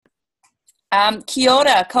Kia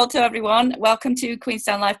ora, koutou everyone. Welcome to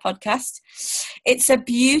Queenstown Live podcast. It's a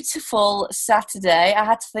beautiful Saturday. I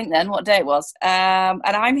had to think then what day it was. And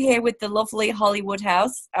I'm here with the lovely Holly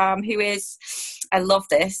Woodhouse, who is, I love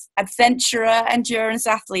this, adventurer, endurance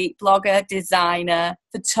athlete, blogger, designer,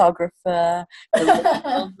 photographer, the list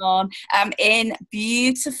goes on, in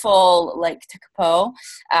beautiful Lake Tekapo,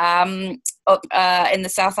 up in the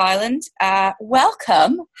South Island.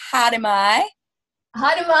 Welcome, Harimai.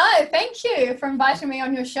 Hi, Demai. Thank you for inviting me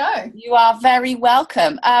on your show. You are very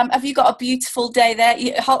welcome. Have you got a beautiful day there?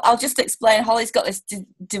 I'll just explain. Holly's got this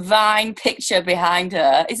divine picture behind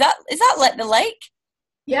her. Is that the lake?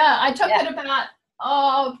 Yeah, I took it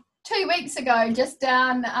about 2 weeks ago, just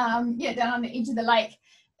down on the edge of the lake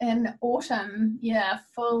in autumn. Yeah,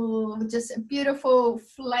 just a beautiful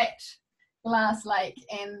flat glass lake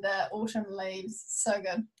and the autumn leaves. So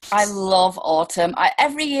good. I love autumn.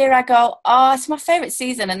 Every year I go, it's my favourite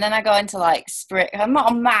season, and then I go into like spring. I'm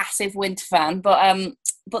not a massive winter fan, but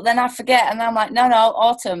then I forget, and I'm like, no,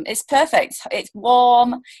 autumn. It's perfect. It's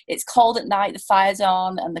warm. It's cold at night. The fire's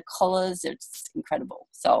on, and the colours are just incredible.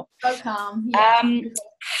 So calm. Yeah.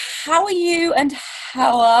 How are you, and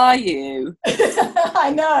how are you?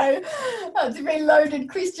 I know. That's a very loaded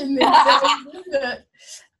question there, isn't it?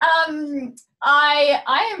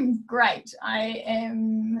 I am great. I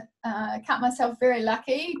am count myself very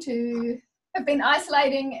lucky to have been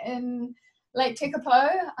isolating in Lake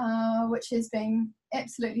Tekapo, which has been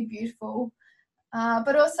absolutely beautiful.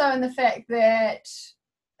 But also in the fact that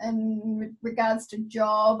in regards to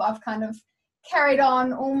job, I've kind of carried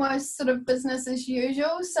on almost sort of business as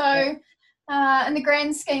usual. So in the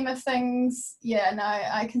grand scheme of things,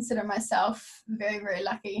 I consider myself very, very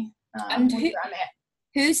lucky and where I'm at.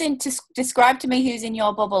 Describe to me who's in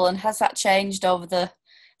your bubble, and has that changed over the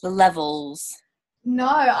levels? No,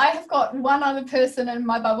 I have got one other person in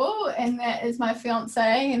my bubble, and that is my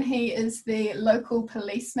fiance, and he is the local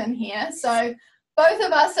policeman here. So both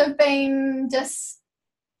of us have been just,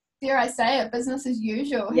 dare I say it, business as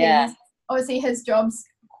usual. Yeah. Obviously his job's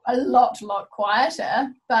a lot quieter,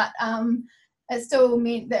 but it still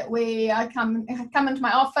meant that I come into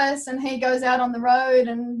my office and he goes out on the road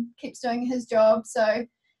and keeps doing his job. So,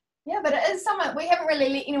 yeah, but it is something we haven't really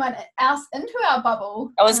let anyone else into our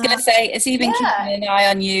bubble. I was going to say, has he been keeping an eye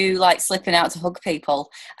on you, like slipping out to hug people?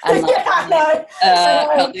 And like, no.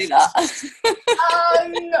 Can't do that.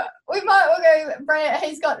 We might go.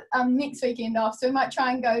 He's got next weekend off, so we might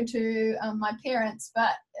try and go to my parents.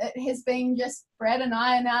 But it has been just Brad and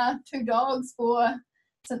I and our two dogs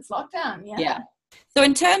since lockdown. Yeah. So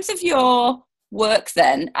in terms of your work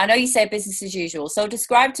then, I know you say business as usual. So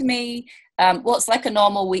describe to me what's like a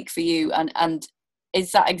normal week for you, and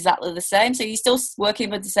is that exactly the same? So you're still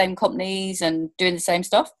working with the same companies and doing the same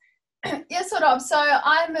stuff? Yeah, sort of. So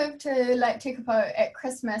I moved to Lake Tekapo at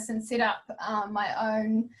Christmas and set up my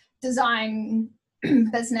own design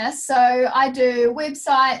business. So I do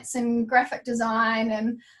websites and graphic design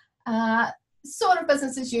and sort of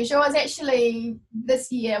business as usual.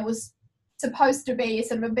 This year was supposed to be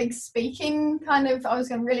sort of a big speaking kind of, I was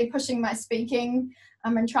going to really pushing my speaking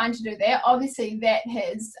and trying to do that. Obviously that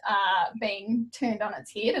has been turned on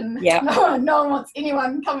its head, and no one wants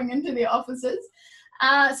anyone coming into their offices.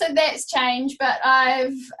 So that's changed, but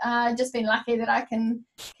I've just been lucky that I can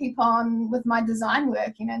keep on with my design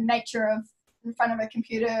work, nature of in front of a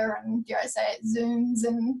computer and, dare I say it, Zooms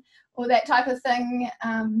and all that type of thing.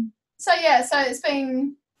 So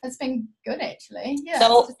it's been good actually. Yeah.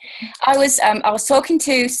 So I was talking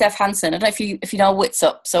to Steph Hansen. I don't know if you know Wits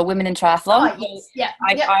Up, so Women in Triathlon. Oh, yes.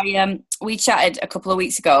 Yeah. We chatted a couple of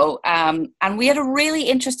weeks ago, and we had a really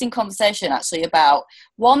interesting conversation actually about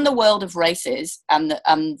the world of races and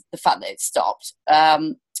the fact that it stopped,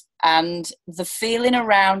 and the feeling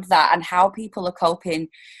around that and how people are coping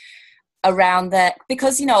around that,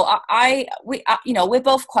 because we're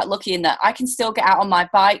both quite lucky in that I can still get out on my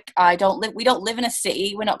bike. We don't live in a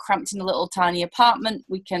city. We're not cramped in a little tiny apartment.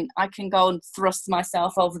 I can go and thrust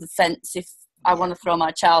myself over the fence if I want to throw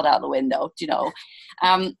my child out the window,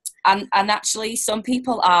 and actually some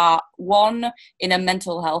people are in a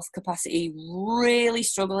mental health capacity really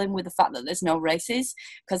struggling with the fact that there's no races,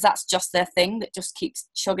 because that's just their thing that just keeps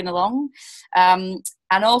chugging along.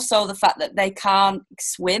 And also the fact that they can't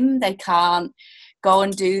swim, they can't go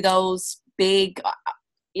and do those big,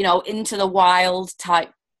 into the wild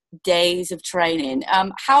type days of training.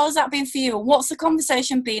 How has that been for you? What's the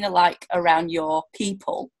conversation been like around your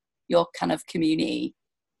people, your kind of community?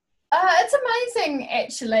 It's amazing,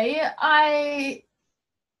 actually.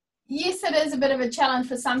 Yes, it is a bit of a challenge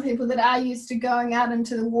for some people that are used to going out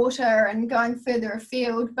into the water and going further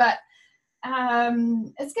afield, but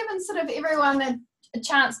it's given sort of everyone a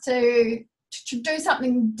chance to do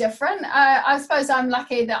something different. I suppose I'm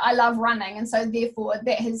lucky that I love running, and so therefore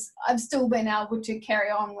I've still been able to carry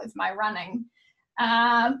on with my running.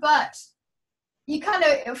 But you kind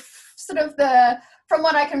of sort of from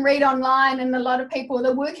what I can read online, and a lot of people,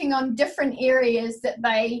 they're working on different areas that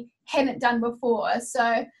they hadn't done before. So,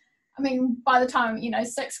 I mean, by the time,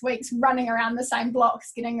 6 weeks running around the same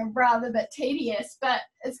blocks getting rather bit tedious, but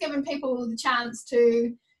it's given people the chance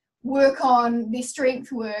to work on their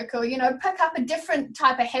strength work, or, pick up a different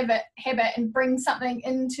type of habit and bring something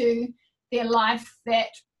into their life that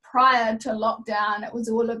prior to lockdown, it was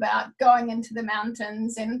all about going into the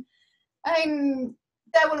mountains. And I mean,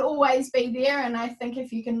 that will always be there. And I think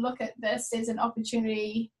if you can look at this as an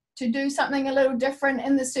opportunity to do something a little different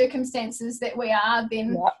in the circumstances that we are,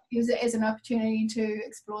 then use it as an opportunity to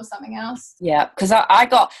explore something else. Yeah, because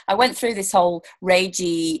I went through this whole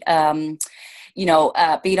ragey,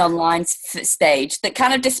 being online stage that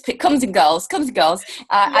kind of comes and goes.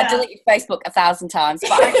 I deleted Facebook 1,000 times,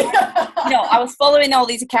 but I was following all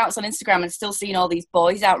these accounts on Instagram and still seeing all these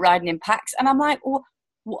boys out riding in packs, and I'm like,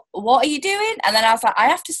 what are you doing? And then I was like, I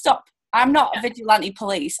have to stop. I'm not a vigilante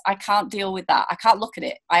police. I can't deal with that. I can't look at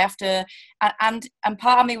it. I have to. And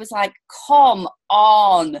part of me was like, come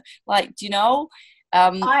on, like, do you know?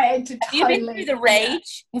 I had to have you been through the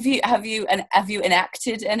rage? Have you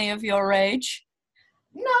enacted any of your rage?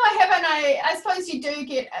 No, I haven't. I suppose you do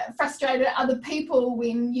get frustrated at other people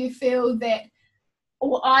when you feel that,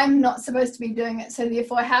 I'm not supposed to be doing it, so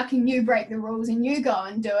therefore how can you break the rules and you go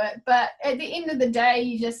and do it? But at the end of the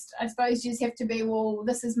day, I suppose you just have to be,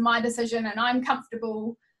 this is my decision, and I'm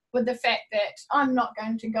comfortable with the fact that I'm not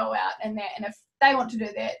going to go out and that, and if they want to do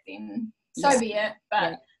that, then so be it.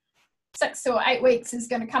 But 6 or 8 weeks is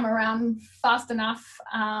going to come around fast enough,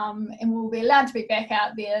 and we'll be allowed to be back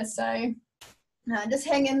out there, so just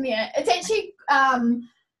hang in there. It's actually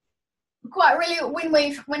quite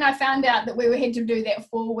really, when I found out that we had to do that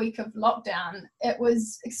 4 week of lockdown, it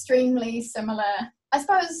was extremely similar. I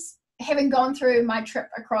suppose having gone through my trip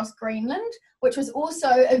across Greenland, which was also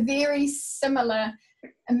a very similar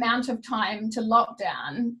amount of time to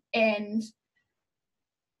lockdown, and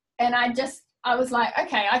I was like,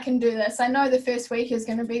 okay, I can do this. I know the first week is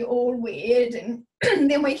going to be all weird, and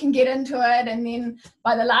then we can get into it. And then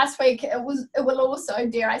by the last week, it will also,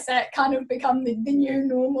 dare I say it, kind of become the new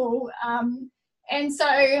normal. And so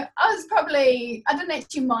I didn't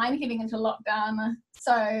actually mind heading into lockdown.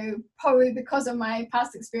 So probably because of my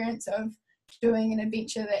past experience of doing an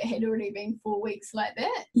adventure that had already been 4 weeks like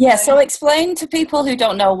that. Yeah, so explain to people who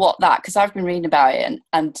don't know what that, because I've been reading about it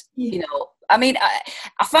and I mean,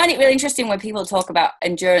 I find it really interesting when people talk about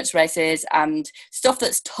endurance races and stuff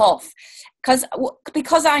that's tough,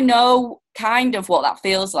 because I know kind of what that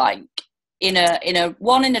feels like in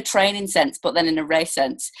a training sense, but then in a race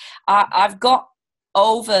sense. I've got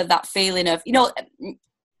over that feeling of,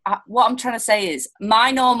 what I'm trying to say is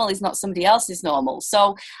my normal is not somebody else's normal.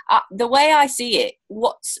 So the way I see it,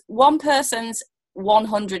 what's one person's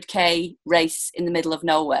 100k race in the middle of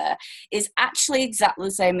nowhere is actually exactly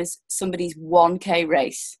the same as somebody's 1k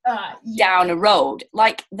race down a road.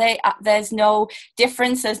 Like there's no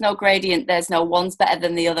difference, there's no gradient, there's no one's better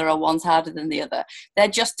than the other or one's harder than the other. They're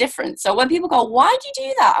just different. So when people go, why do you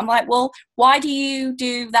do that? I'm like, well, why do you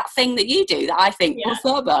do that thing that you do that I think we'll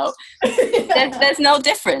thought about? There's no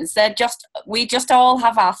difference. We just all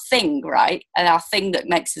have our thing, right? And our thing that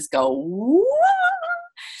makes us go, woo.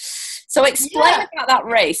 So explain about that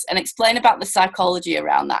race and explain about the psychology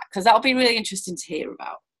around that, because that'll be really interesting to hear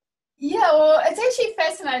about. Yeah, well, it's actually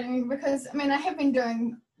fascinating because, I mean, I have been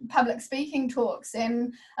doing public speaking talks,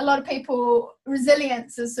 and a lot of people,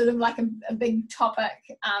 resilience is sort of like a big topic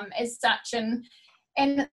as such. And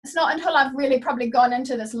it's not until I've really probably gone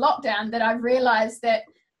into this lockdown that I've realised that.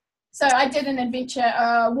 So I did an adventure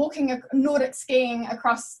walking Nordic skiing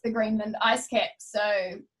across the Greenland ice cap. So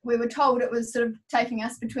we were told it was sort of taking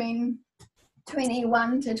us between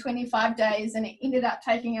 21 to 25 days, and it ended up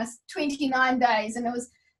taking us 29 days. And it was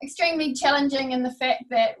extremely challenging in the fact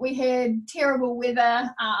that we had terrible weather.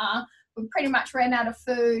 We pretty much ran out of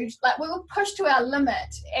food. Like, we were pushed to our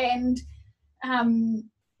limit. And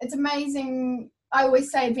it's amazing. I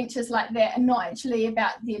always say adventures like that are not actually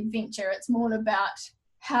about the adventure. It's more about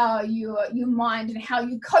how your mind and how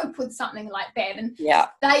you cope with something like that, and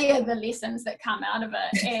they are the lessons that come out of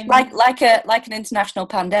it. And like an international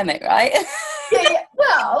pandemic, right?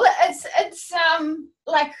 Well, it's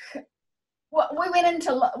like we went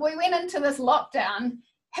into this lockdown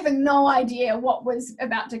having no idea what was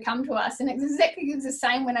about to come to us, and it's exactly the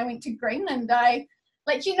same when I went to Greenland. I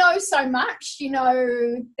like, you know, so much, you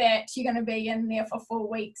know that you're going to be in there for 4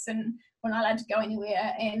 weeks and we're not allowed to go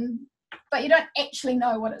anywhere, but you don't actually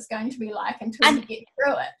know what it's going to be like until you get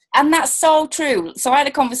through it. And that's so true. So I had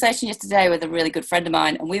a conversation yesterday with a really good friend of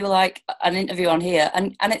mine, and we were like, an interview on here,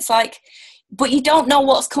 and it's like, but you don't know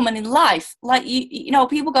what's coming in life. Like, you know,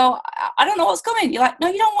 people go, I don't know what's coming. You're like, no,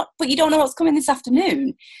 you don't, but you don't know what's coming this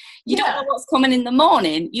afternoon. You don't know what's coming in the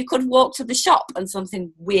morning. You could walk to the shop and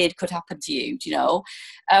something weird could happen to you, do you know?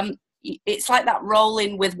 It's like that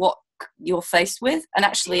rolling with what you're faced with, and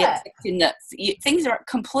actually accepting that things are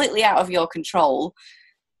completely out of your control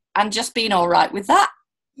and just being all right with that.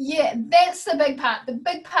 Yeah, that's the big part. The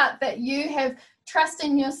big part that you have trust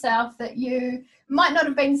in yourself, that you might not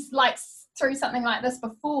have been like through something like this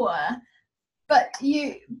before, but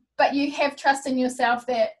you have trust in yourself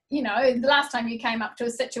that, you know, the last time you came up to a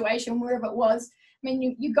situation, wherever it was, I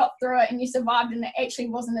mean, you got through it and you survived, and it actually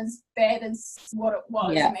wasn't as bad as what it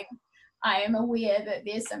was. I mean, I am aware that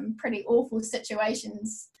there's some pretty awful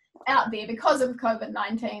situations out there because of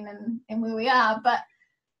COVID-19 and where we are, but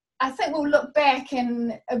I think we'll look back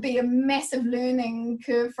and it'll be a massive learning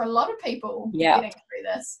curve for a lot of people getting through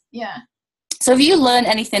this. Yeah. So have you learned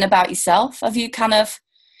anything about yourself? Have you kind of,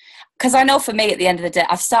 because I know for me at the end of the day,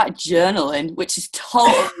 I've started journaling, which is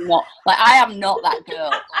totally not, like, I am not that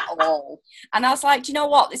girl at all. And I was like, do you know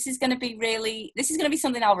what? This is going to be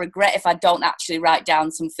something I'll regret if I don't actually write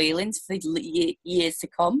down some feelings for years to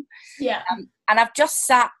come. Yeah. And I've just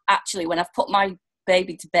sat, actually, when I've put my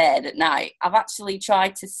baby to bed at night, I've actually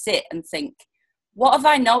tried to sit and think, what have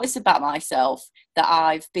I noticed about myself that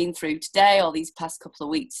I've been through today or these past couple of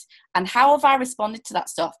weeks, and how have I responded to that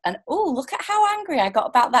stuff? And look at how angry I got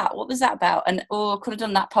about that. What was that about? And I could have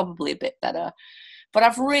done that probably a bit better. But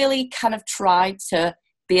I've really kind of tried to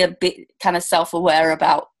be a bit kind of self-aware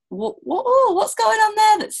about what's going on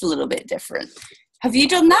there that's a little bit different. Have you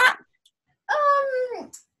done that?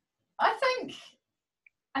 I think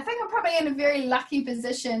I'm probably in a very lucky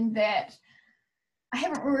position that I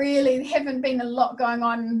haven't been a lot going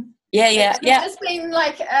on. It's just been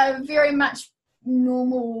like a very much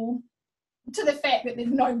normal to the fact that there's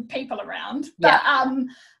no people around.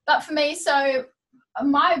 But for me, so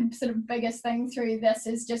my sort of biggest thing through this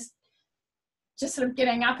is just sort of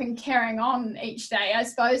getting up and carrying on each day. I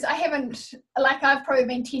suppose I've probably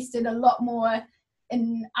been tested a lot more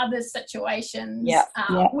in other situations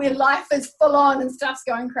where life is full on and stuff's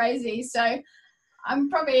going crazy. So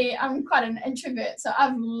I'm quite an introvert, so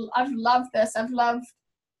I've loved this. I've loved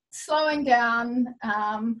slowing down.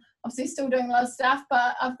 Obviously still doing a lot of stuff,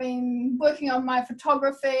 but I've been working on my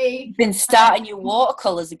photography. You've been starting your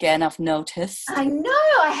watercolours again, I've noticed. I know,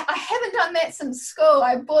 I haven't done that since school.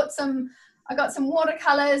 I got some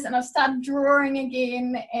watercolours and I've started drawing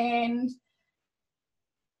again,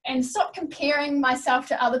 and stop comparing myself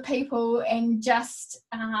to other people and just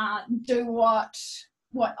do what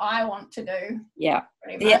I want to do. Yeah.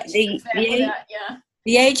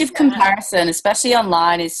 The age of comparison, especially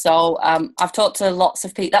online, is so, I've talked to lots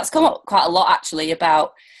of people, that's come up quite a lot actually,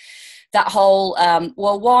 about that whole,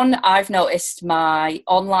 one, I've noticed my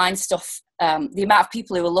online stuff, the amount of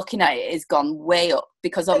people who are looking at it has gone way up,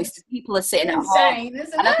 because obviously people are sitting at home.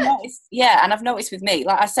 Isn't it? I've noticed with me,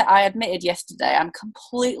 like I said, I admitted yesterday, I'm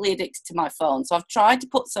completely addicted to my phone. So I've tried to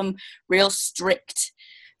put some real strict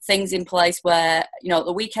things in place where, you know,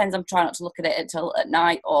 the weekends I'm trying not to look at it until at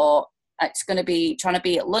night, or it's going to be trying to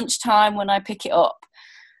be at lunchtime when I pick it up,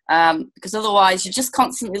 because otherwise you're just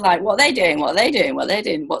constantly like, what are they doing,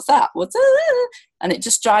 what's that, and it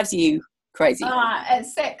just drives you crazy.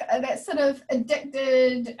 It's that sort of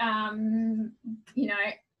addicted, you know,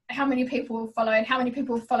 how many people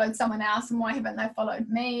followed someone else and why haven't they followed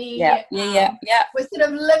me? Yeah. We're sort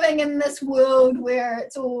of living in this world where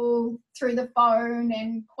it's all through the phone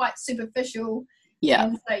and quite superficial. Yeah.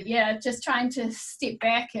 And so, just trying to step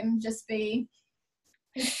back and just be,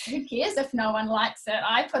 who cares if no one likes it?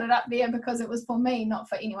 I put it up there because it was for me, not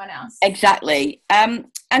for anyone else. Exactly. And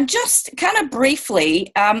just kind of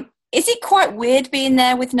briefly, is it quite weird being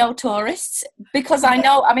there with no tourists? Because I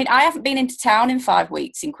haven't been into town in 5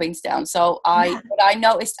 weeks in Queenstown. So I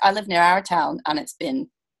noticed, I live near our town, and it's been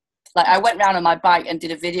like, I went round on my bike and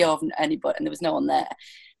did a video of anybody, and there was no one there.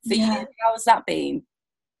 For you, how has that been?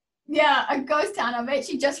 Yeah, a ghost town. I've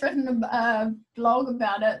actually just written a blog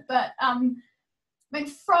about it. But I mean,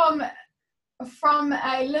 from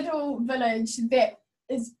a little village that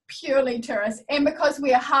is purely tourist, and because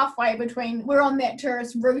we are halfway between, we're on that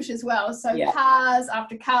tourist route as well, so cars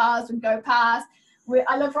after cars would go past.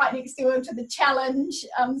 I live right next door to the Challenge,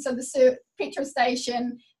 so the petrol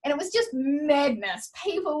station, and it was just madness,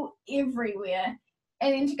 people everywhere.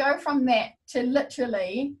 and then to go from that to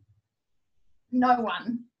literally no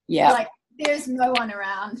one. Yeah. Like, there's no one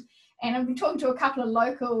around. And I've been talking to a couple of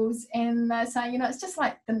locals, and they're saying, it's just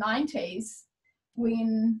like the 90s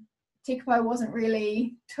when Tekapo wasn't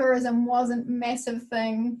really, tourism wasn't a massive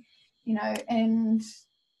thing, and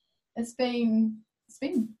it's been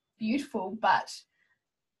beautiful, but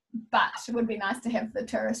it would be nice to have the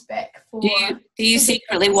tourists back. Do you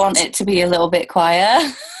secretly want it to be a little bit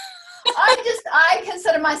quiet? I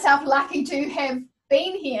consider myself lucky to have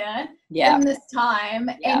been here in this time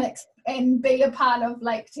and be a part of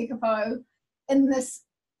Lake Tekapo in this,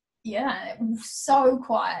 so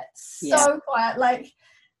quiet, quiet. Like,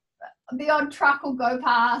 the odd truck will go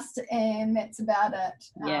past and that's about it.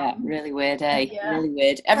 Really weird, eh? Really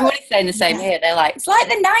weird. Everybody's saying the same here. They're like, it's like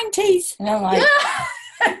the 90s. And I'm like,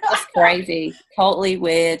 that's crazy. Totally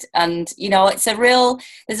weird. And, there's a real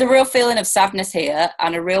feeling of sadness here,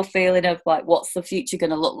 and a real feeling of like, what's the future going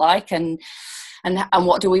to look like, and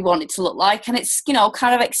what do we want it to look like? And it's,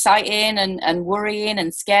 kind of exciting and worrying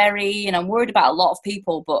and scary. And I'm worried about a lot of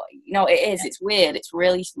people, but it's weird. It's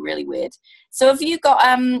really, really weird. So have you got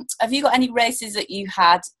any races that you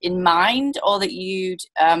had in mind, or that you'd,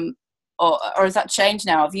 or has that changed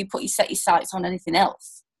now? Have you set your sights on anything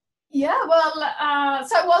else? Yeah, well,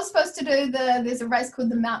 so I was supposed to do there's a race called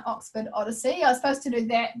the Mount Oxford Odyssey. I was supposed to do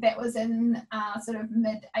that. That was in sort of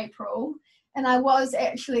mid-April. And I was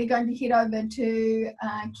actually going to head over to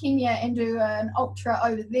Kenya and do an ultra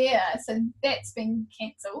over there. So that's been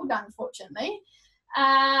cancelled, unfortunately.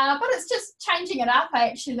 But it's just changing it up. We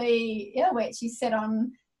actually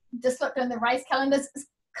just looked on the race calendars. It's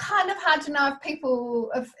kind of hard to know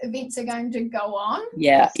if events are going to go on.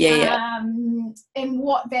 Yeah. And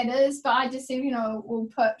what that is. But I just said, we'll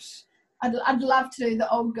put... I'd love to do the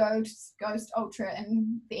Old Ghost Ultra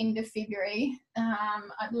in the end of February.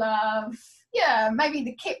 I'd love, maybe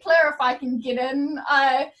the Kepler if I can get in.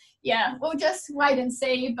 We'll just wait and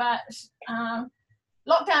see. But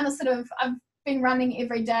lockdown is I've been running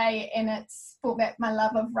every day, and it's brought back my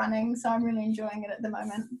love of running. So I'm really enjoying it at the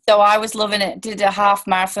moment. So I was loving it. Did a half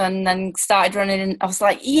marathon, then started running, and I was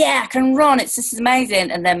like, I can run. This is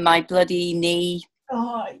amazing. And then my bloody knee.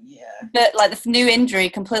 Oh, yeah. But like the new injury,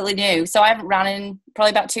 completely new. So I haven't ran in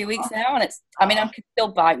probably about 2 weeks now, and I can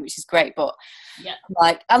still bike, which is great. But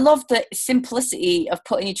like, I love the simplicity of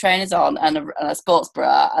putting your trainers on and a sports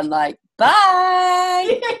bra, and like,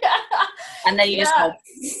 bye. And then you just go.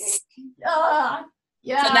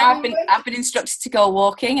 So now I've been instructed to go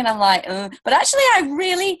walking, and I'm like, but actually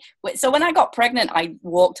so when I got pregnant, I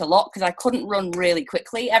walked a lot because I couldn't run really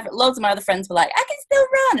quickly. Loads of my other friends were like, I can still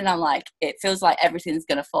run, and I'm like, it feels like everything's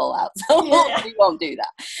going to fall out, so we won't do that.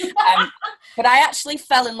 But I actually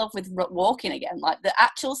fell in love with walking again, like the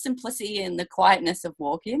actual simplicity and the quietness of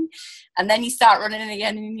walking. And then you start running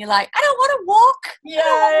again, and you're like, I don't want to walk.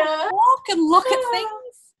 I want to walk and look at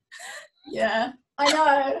things. Yeah, I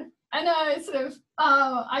know. I'm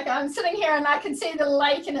sitting here and I can see the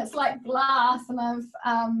lake, and it's like glass, and I've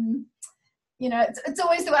it's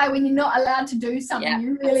always the way when you're not allowed to do something,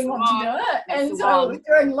 you really want to do it. And so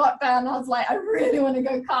during lockdown, I was like, I really want to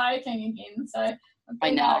go kayaking again. So I've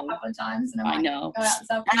been out a couple of times, and I know. Go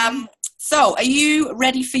out so are you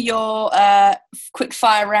ready for your quick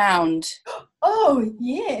fire round? Oh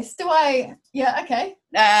yes. Do I? Yeah. Okay.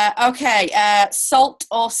 Okay. Salt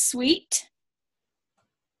or sweet?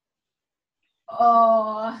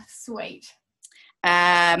 Oh, sweet.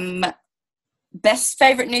 Best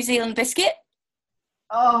favourite New Zealand biscuit?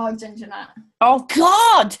 Oh, ginger nut. Oh,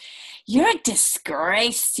 God! You're a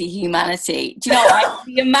disgrace to humanity. Do you know, like,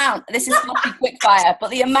 the amount, this is not a quick fire, but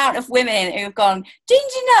the amount of women who have gone,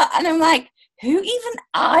 ginger nut, and I'm like, who even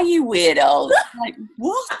are you weirdos? Like,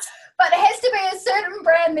 what? But it has to be a certain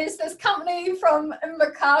brand. There's this company in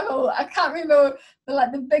Invercargill. I can't remember,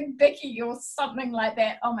 like the Big Bicky or something like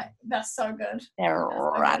that. Oh my, they're so good. They're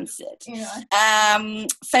rancid. Anyway.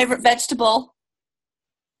 Favorite vegetable?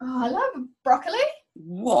 Oh, I love broccoli.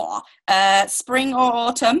 What? Spring or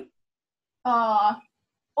autumn? Oh,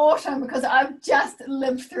 autumn, because I've just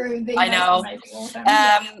lived through the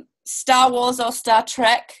autumn. Star Wars or Star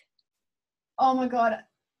Trek? Oh my God.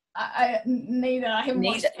 Neither. I haven't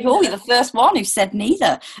watched either. Oh, you're the first one who said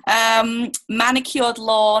neither. Manicured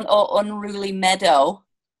lawn or unruly meadow?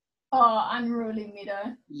 Oh, unruly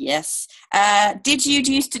meadow. Yes. Did you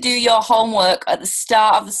used to do your homework at the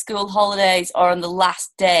start of the school holidays or on the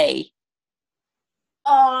last day?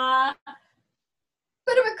 Bit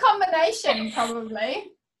of a combination,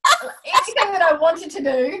 probably. Anything that I wanted to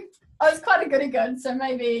do, I was quite a goody good, so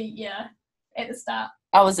maybe, at the start.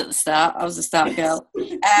 I was at the start. I was a start girl.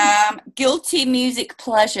 Guilty music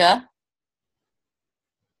pleasure?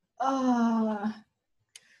 Oh,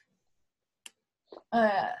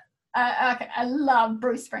 I love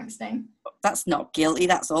Bruce Springsteen. That's not guilty.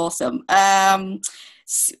 That's awesome.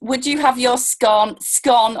 Would you have your scone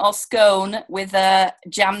or scone with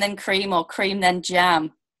jam then cream or cream then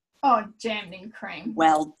jam? Oh, jam then cream.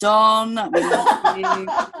 Well done. We love you.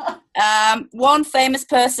 One famous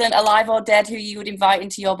person, alive or dead, who you would invite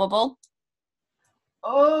into your bubble?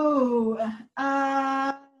 Oh,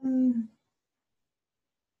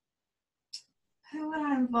 who would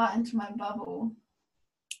I invite into my bubble?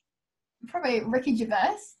 Probably Ricky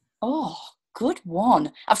Gervais. Oh, good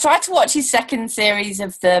one. I've tried to watch his second series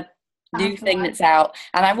of the new thing that's out,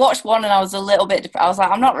 and I watched one and I was a little bit I was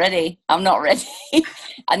like, I'm not ready.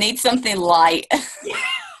 I need something light.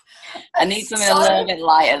 I need something a little bit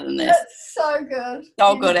lighter than this. It's so good.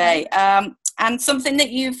 So good, eh? And something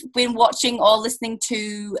that you've been watching or listening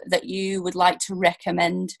to that you would like to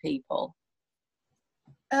recommend to people?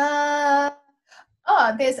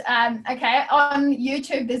 There's okay, on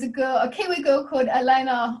YouTube there's a Kiwi girl called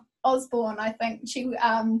Elena Osborne. I think she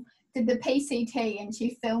did the PCT and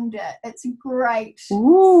she filmed it. It's great.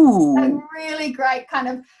 Ooh. A really great kind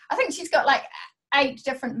of, I think she's got like 8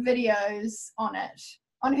 different videos on it,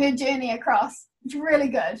 on her journey across. It's really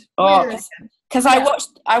good. Oh, because yeah.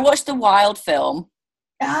 I watched the Wild film.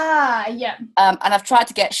 Yeah. And I've tried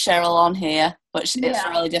to get Cheryl on here, but it's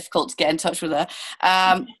really difficult to get in touch with her.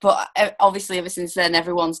 But obviously, ever since then,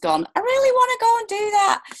 everyone's gone, I really want to go and do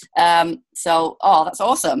that. So, that's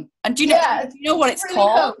awesome. And do you know what it's really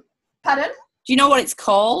called? Cool. Pardon? Do you know what it's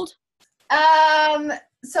called?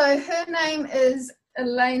 So her name is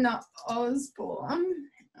Elena Osborne.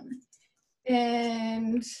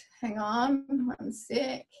 And hang on one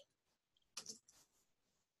sec.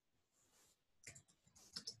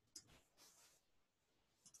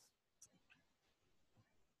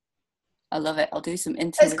 I love it. I'll do some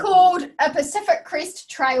interviews. It's called A Pacific Crest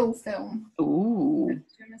Trail Film. Ooh.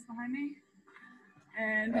 Turn this behind me.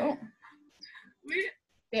 And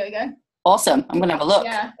there we go. Awesome. I'm going to have a look.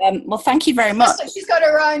 Yeah. Well, thank you very much. She's got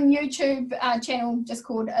her own YouTube channel just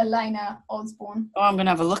called Elena Osborne. Oh, I'm going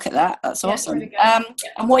to have a look at that. That's awesome. Really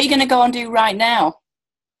and what are you going to go and do right now?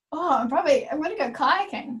 Oh, I'm going to go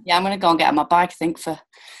kayaking. Yeah, I'm going to go and get on my bike, I think, for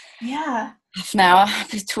half an hour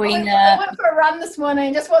between... I went for a run this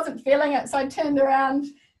morning, just wasn't feeling it, so I turned around,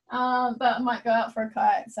 but I might go out for a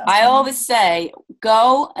kayak. So I always say,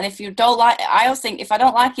 go, and if you don't like it, I always think, if I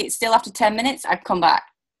don't like it, still after 10 minutes, I'd come back.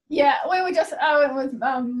 Yeah, I went with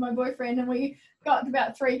my boyfriend, and we got to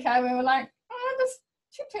about 3K, we were like, just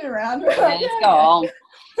turn around. Yeah, let's go home.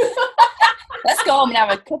 Let's go home and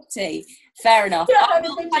have a cup of tea. Fair enough.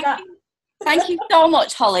 Yeah, thank you so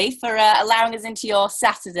much, Holly, for allowing us into your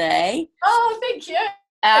Saturday. Oh, thank you.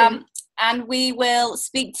 And we will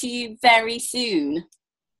speak to you very soon.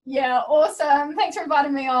 Yeah, awesome. Thanks for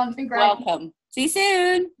inviting me on. It's been great. Welcome. See you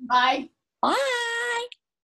soon. Bye. Bye.